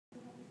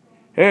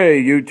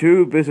Hey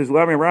YouTube, this is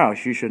Lemmy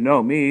Roush. You should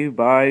know me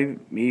by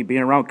me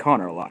being around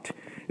Connor a lot.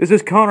 This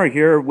is Connor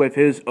here with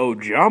his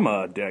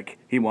Ojama deck.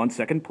 He won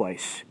second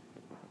place.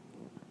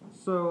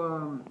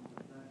 So,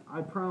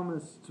 I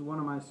promised one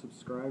of my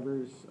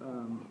subscribers,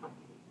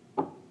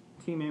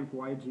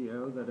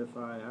 TeamAmpYGO, that if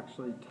I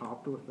actually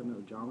topped with an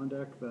Ojama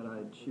deck, that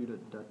I'd shoot a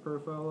deck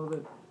profile of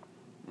it.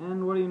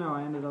 And what do you know,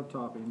 I ended up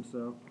topping,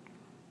 so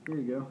here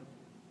you go.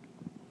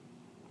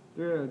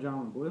 3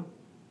 Ojama blue,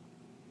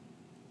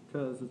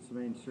 because it's the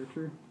main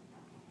searcher.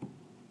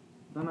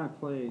 Then I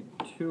play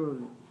 2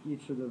 of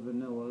each of the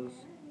vanillas,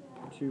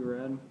 2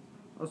 red.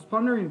 I was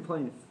pondering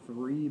playing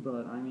 3,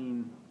 but I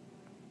mean...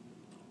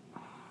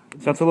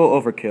 Sounds a little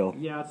overkill.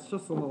 Yeah, it's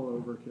just a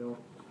little overkill.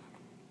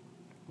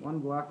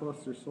 1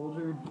 Blackluster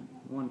Soldier,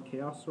 1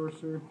 Chaos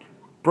Sorcerer.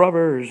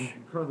 Brothers!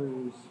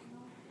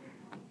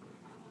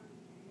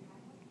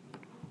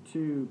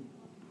 2,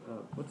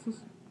 what's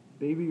this?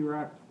 Baby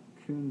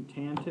Raccoon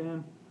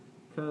Tantan.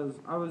 Because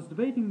I was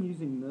debating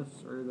using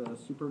this or the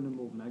Super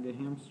Nimble Mega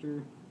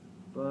Hamster.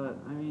 But,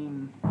 I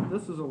mean,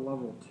 this is a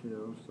level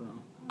 2, so...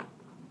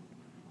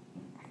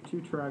 2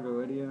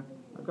 Tragoidia.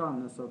 I've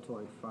gotten this up to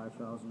like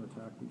 5,000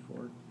 attack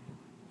before.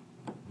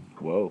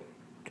 Whoa.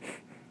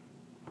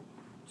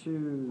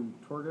 2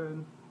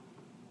 Torguide.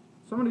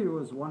 Somebody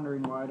was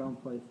wondering why I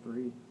don't play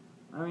 3.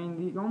 I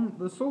mean,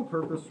 the sole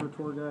purpose for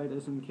Torguide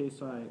is in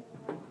case I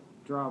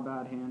draw a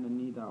bad hand and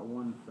need that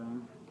one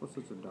thing. Plus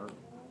it's a dark.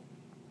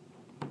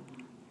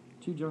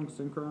 2 Junk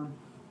Synchron.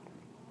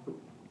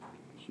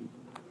 Shoot.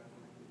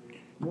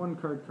 1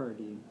 Card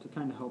Cardi to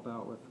kind of help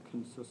out with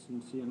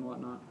consistency and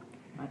whatnot.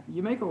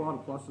 You make a lot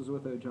of pluses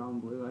with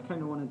Ojama Blue. I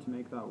kind of wanted to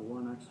make that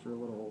one extra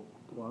little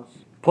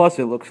plus. Plus,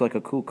 it looks like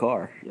a cool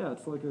car. Yeah,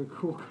 it's like a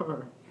cool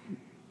car.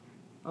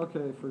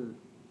 Okay,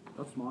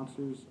 that's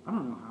monsters. I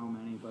don't know how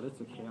many, but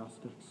it's a chaos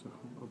deck, so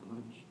a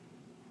bunch.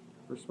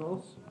 For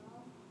spells,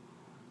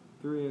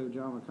 3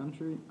 Ojama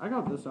Country. I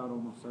got this out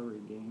almost every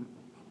game.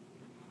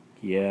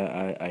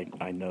 Yeah,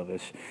 I know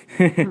this.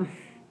 2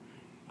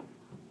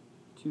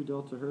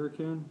 Delta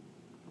Hurricane.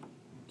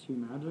 2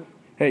 Magic.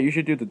 Hey, you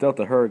should do the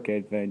Delta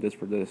Hurricane thing just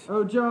for this.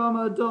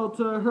 Ojama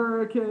Delta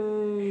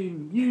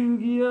Hurricane!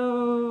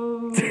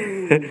 Yu-Gi-Oh!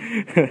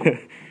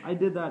 I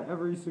did that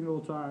every single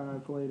time I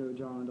played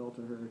Ojama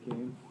Delta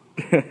Hurricane.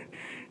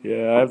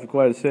 Yeah, I have to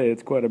quite say,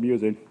 it's quite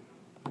amusing.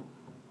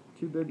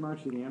 2 Big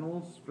Marching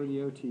Animals for the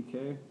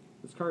OTK.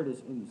 This card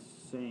is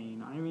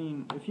insane. I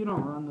mean, if you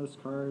don't run this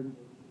card,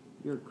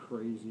 you're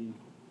crazy.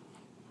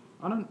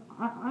 I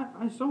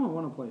still don't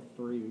want to play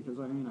 3 because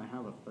I mean I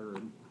have a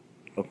 3rd.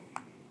 Oh.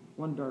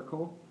 1 Dark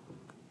Hole.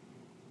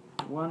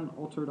 1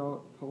 Altered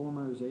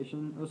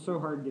Polymerization. It was so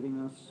hard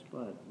getting this,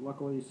 but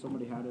luckily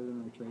somebody had it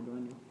in their trade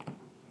venue.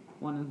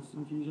 1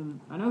 Instant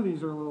Fusion. I know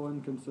these are a little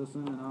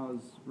inconsistent, and I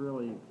was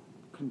really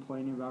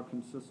complaining about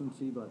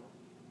consistency, but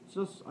it's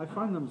just, I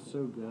find them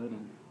so good,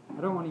 and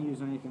I don't want to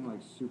use anything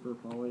like Super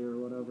Poly or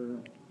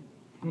whatever.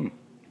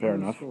 Fair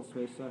enough. Full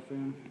Space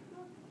Typhoon.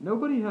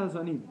 Nobody has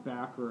any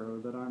back row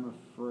that I'm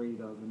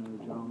afraid of in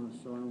Ojama,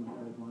 so I only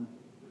played 1.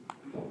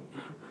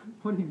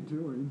 What are you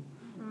doing?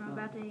 I'm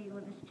about to eat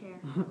with this chair.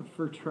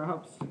 For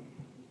traps,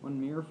 1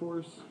 Mirror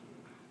Force,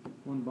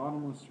 1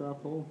 Bottomless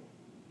Trap Hole,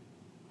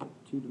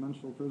 2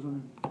 Dimensional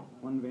Prison,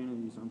 1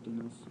 Vanity's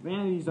Emptiness.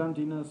 Vanity's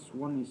Emptiness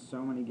won me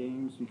so many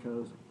games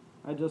because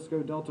I just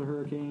go Delta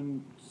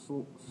Hurricane,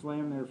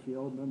 slam their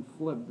field, then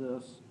flip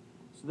this,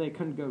 so they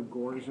couldn't go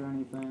Gorge or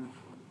anything.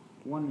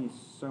 Won me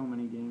so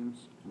many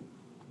games.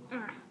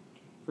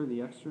 For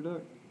the extra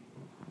deck,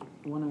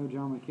 1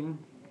 Ojama King,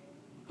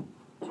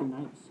 2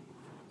 Knights.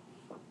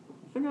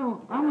 I think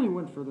I only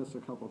went for this a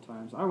couple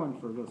times. I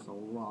went for this a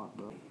lot,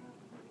 though.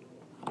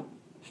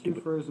 2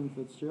 Frozen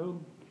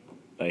Fitzgerald.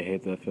 I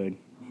hate that thing.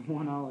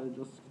 1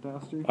 Outrageous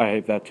Catastrophe. I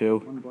hate that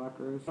too. 1 Black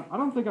Rose. I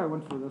don't think I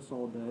went for this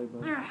all day,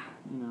 but,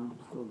 you know,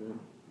 still good.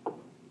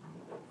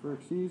 For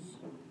Xyz,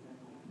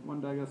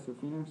 1 Dagester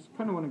Phoenix.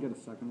 Kind of want to get a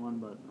second one,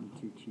 but I'm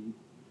too cheap.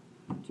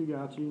 2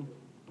 Gachi.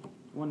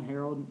 1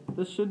 Herald.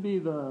 This should be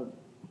the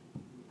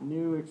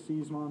new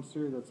Xyz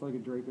monster that's like a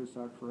Draco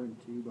Sack for rank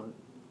 2, but...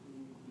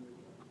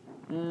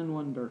 And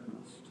 1 Dark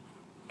Mist.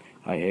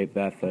 I hate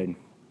that thing.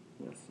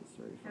 Yes, it's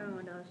very fun.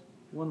 Everyone does.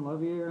 1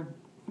 Levier.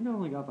 I think I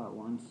only got that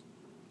once.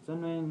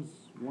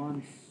 Zenmains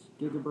once.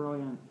 Giga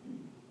Brilliant.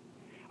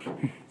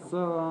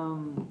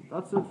 So,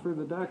 that's it for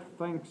the deck.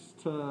 Thanks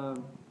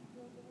to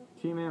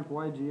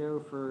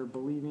TeamAmpYGO for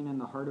believing in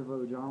the heart of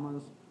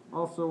Ojamas.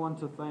 Also want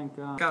to thank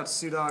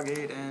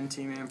Stewdog8 and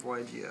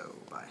TeamAmpYGO.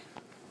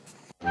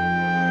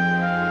 Bye.